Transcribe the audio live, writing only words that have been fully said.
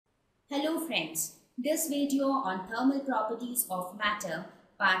Hello friends, this video on thermal properties of matter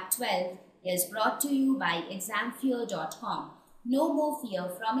part 12 is brought to you by examfear.com. No more fear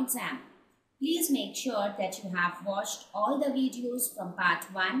from exam. Please make sure that you have watched all the videos from part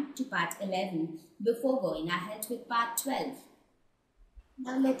 1 to part 11 before going ahead with part 12.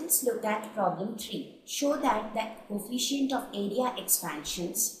 Now let us look at problem 3. Show that the coefficient of area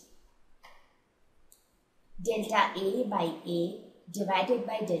expansions delta A by A divided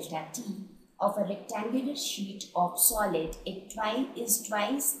by delta T of a rectangular sheet of solid is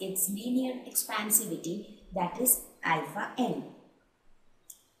twice its linear expansivity, that is alpha L.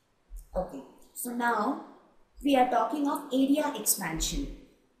 Okay, so now we are talking of area expansion.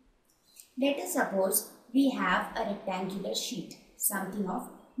 Let us suppose we have a rectangular sheet, something of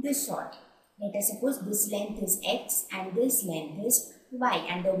this sort. Let us suppose this length is x and this length is y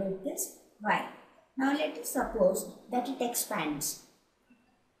and the width is y. Now let us suppose that it expands.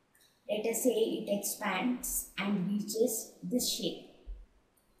 Let us say it expands and reaches this shape.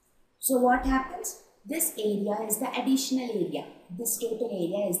 So what happens? This area is the additional area. This total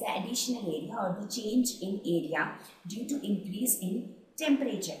area is the additional area or the change in area due to increase in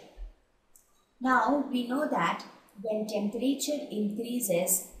temperature. Now we know that when temperature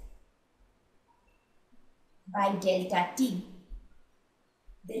increases by delta T,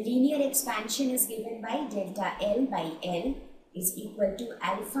 the linear expansion is given by delta L by L is equal to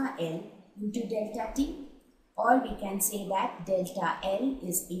alpha L into delta T, or we can say that delta L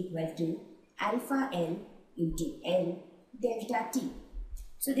is equal to alpha L into L delta T.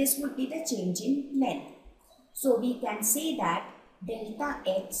 So this would be the change in length. So we can say that delta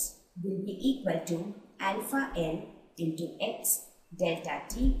X will be equal to alpha L into X delta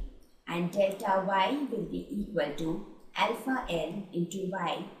T and delta Y will be equal to alpha L into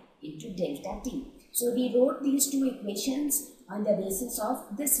Y into delta T. So we wrote these two equations on the basis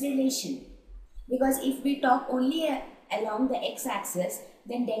of this relation. Because if we talk only along the x-axis,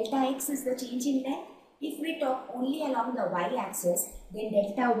 then delta x is the change in length. If we talk only along the y-axis, then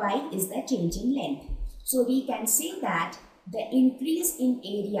delta y is the change in length. So we can say that the increase in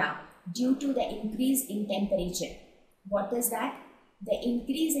area due to the increase in temperature. What is that? The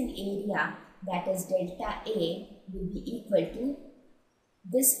increase in area, that is delta A, will be equal to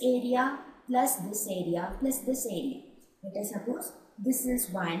this area plus this area plus this area. Let us suppose this is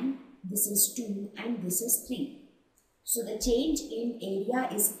 1, this is 2 and this is 3. So the change in area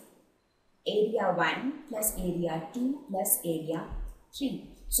is area 1 plus area 2 plus area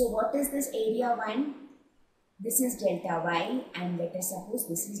 3. So what is this area 1? This is delta y and let us suppose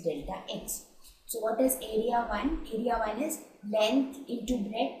this is delta x. So what is area 1? Area 1 is length into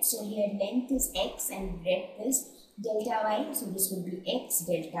breadth. So here length is x and breadth is delta y. So this will be x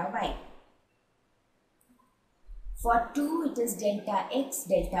delta y. For 2 it is delta x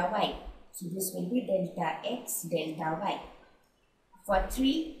delta y. So this will be delta x delta y. For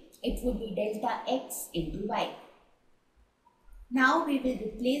 3 it would be delta x into y. Now we will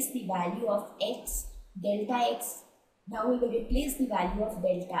replace the value of x, delta x. Now we will replace the value of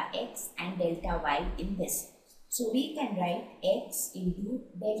delta x and delta y in this. So we can write x into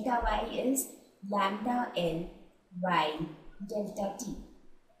delta y is lambda L y delta t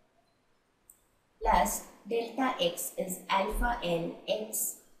plus delta x is alpha L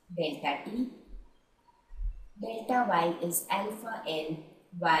x delta t, delta y is alpha L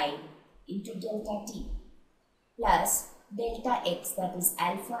y into delta t plus delta x, that is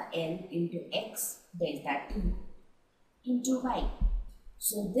alpha L into x delta t into y.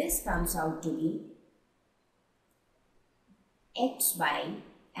 So this comes out to be xy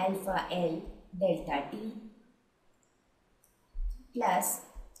alpha L delta t plus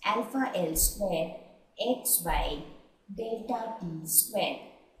alpha L square xy delta t square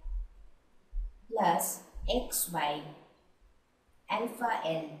plus xy alpha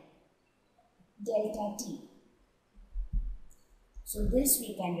L delta t. So this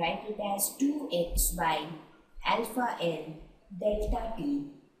we can write it as 2xy alpha L delta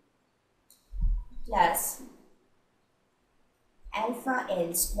t plus alpha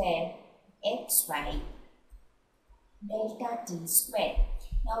L square xy delta t square.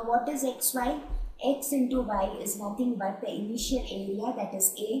 Now what is xy? X into y is nothing but the initial area, that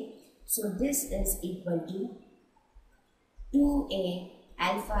is A. So this is equal to 2a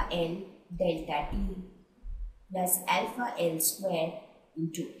alpha L delta t plus alpha L square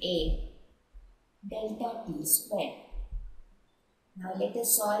into A delta t square. Now let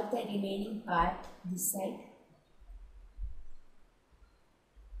us solve the remaining part this side.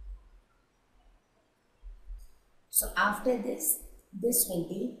 So after this will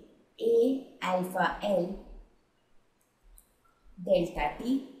be A alpha L delta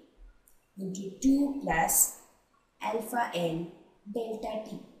t into 2 plus alpha L delta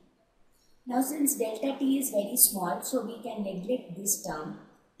T. Now since delta T is very small, so we can neglect this term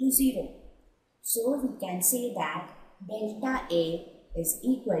to 0. So we can say that delta A is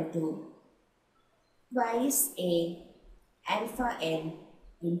equal to twice A alpha L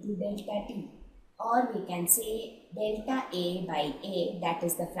into delta T, or we can say delta A by A, that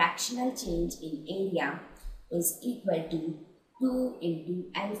is the fractional change in area, is equal to 2 into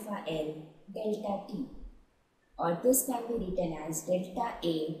alpha L delta T, or this can be written as delta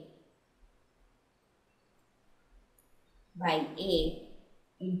A by A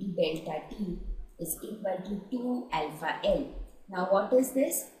into delta T is equal to 2 alpha L. Now what is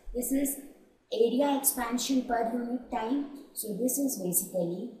this? This is area expansion per unit time. So this is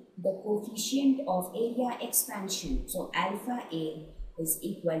basically the coefficient of area expansion. So alpha A is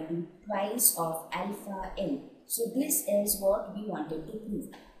equal to twice of alpha L. So this is what we wanted to prove.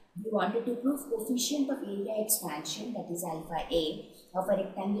 We wanted to prove coefficient of area expansion, that is alpha A, of a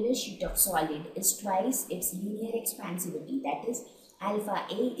rectangular sheet of solid is twice its linear expansivity, that is alpha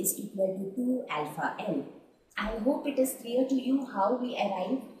A is equal to 2 alpha L. I hope it is clear to you how we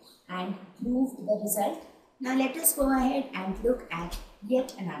arrived and proved the result. Now let us go ahead and look at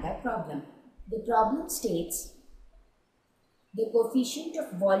yet another problem. The problem states the coefficient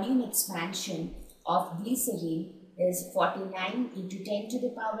of volume expansion of glycerine is 49 into 10 to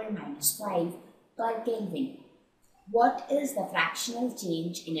the power minus 5 per Kelvin. What is the fractional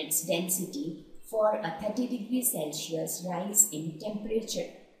change in its density for a 30 degrees Celsius rise in temperature?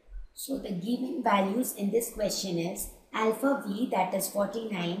 So the given values in this question is alpha V, that is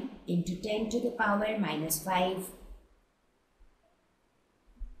 49 into 10 to the power minus 5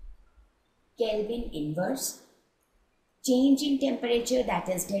 Kelvin inverse. Change in temperature, that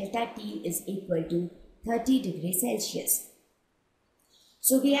is delta T, is equal to 30 degrees Celsius.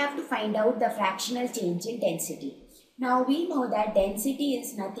 So we have to find out the fractional change in density. Now we know that density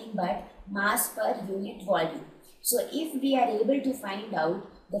is nothing but mass per unit volume. So if we are able to find out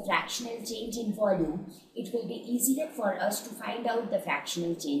the fractional change in volume, it will be easier for us to find out the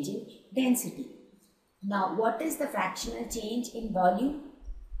fractional change in density. Now what is the fractional change in volume?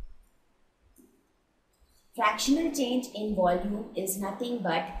 Fractional change in volume is nothing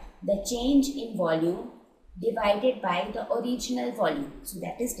but the change in volume divided by the original volume. So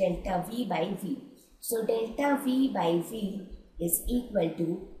that is delta V by V. So delta V by V is equal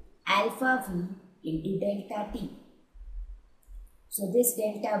to alpha V into delta T. So this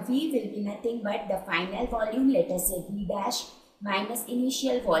delta V will be nothing but the final volume, let us say V dash, minus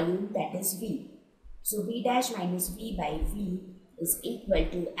initial volume, that is V. So V dash minus V by V is equal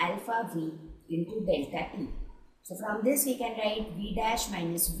to alpha V into delta T. So from this we can write V dash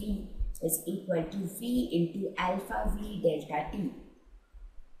minus V is equal to V into alpha V delta T.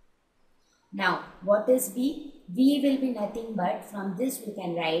 Now what is V? V will be nothing but, from this we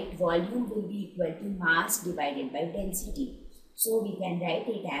can write volume will be equal to mass divided by density. So we can write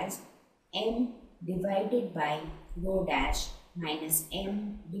it as M divided by rho dash minus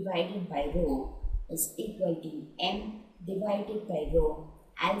M divided by rho is equal to M divided by rho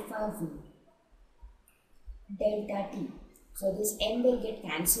alpha V delta T. So this M will get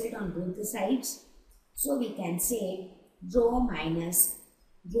cancelled on both the sides. So we can say rho minus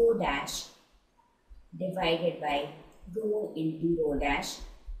rho dash divided by rho into rho dash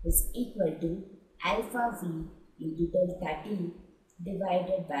is equal to alpha V into delta T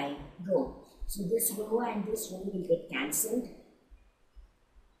divided by rho. So this rho and this rho will get cancelled.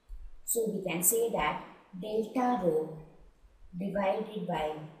 So we can say that delta rho divided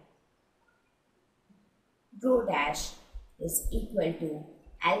by rho dash is equal to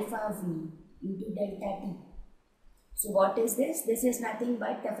alpha V into delta T. So what is this? This is nothing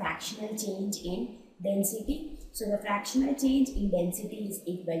but the fractional change in density. So the fractional change in density is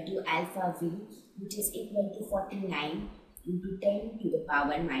equal to alpha V, which is equal to 49 into 10 to the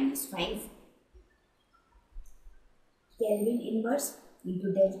power minus 5 Kelvin inverse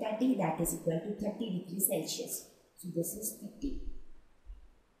into delta T, that is equal to 30 degrees Celsius. So this is 50.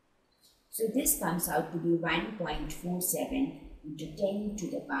 So this comes out to be 1.47 into 10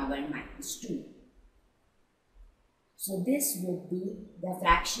 to the power minus 2. So this would be the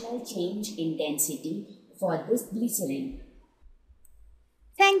fractional change in density for this glycerin.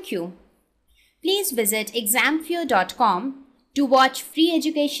 Thank you. Please visit examfear.com to watch free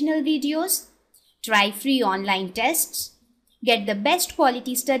educational videos, try free online tests, get the best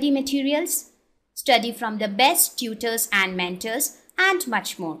quality study materials, study from the best tutors and mentors, and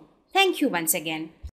much more. Thank you once again.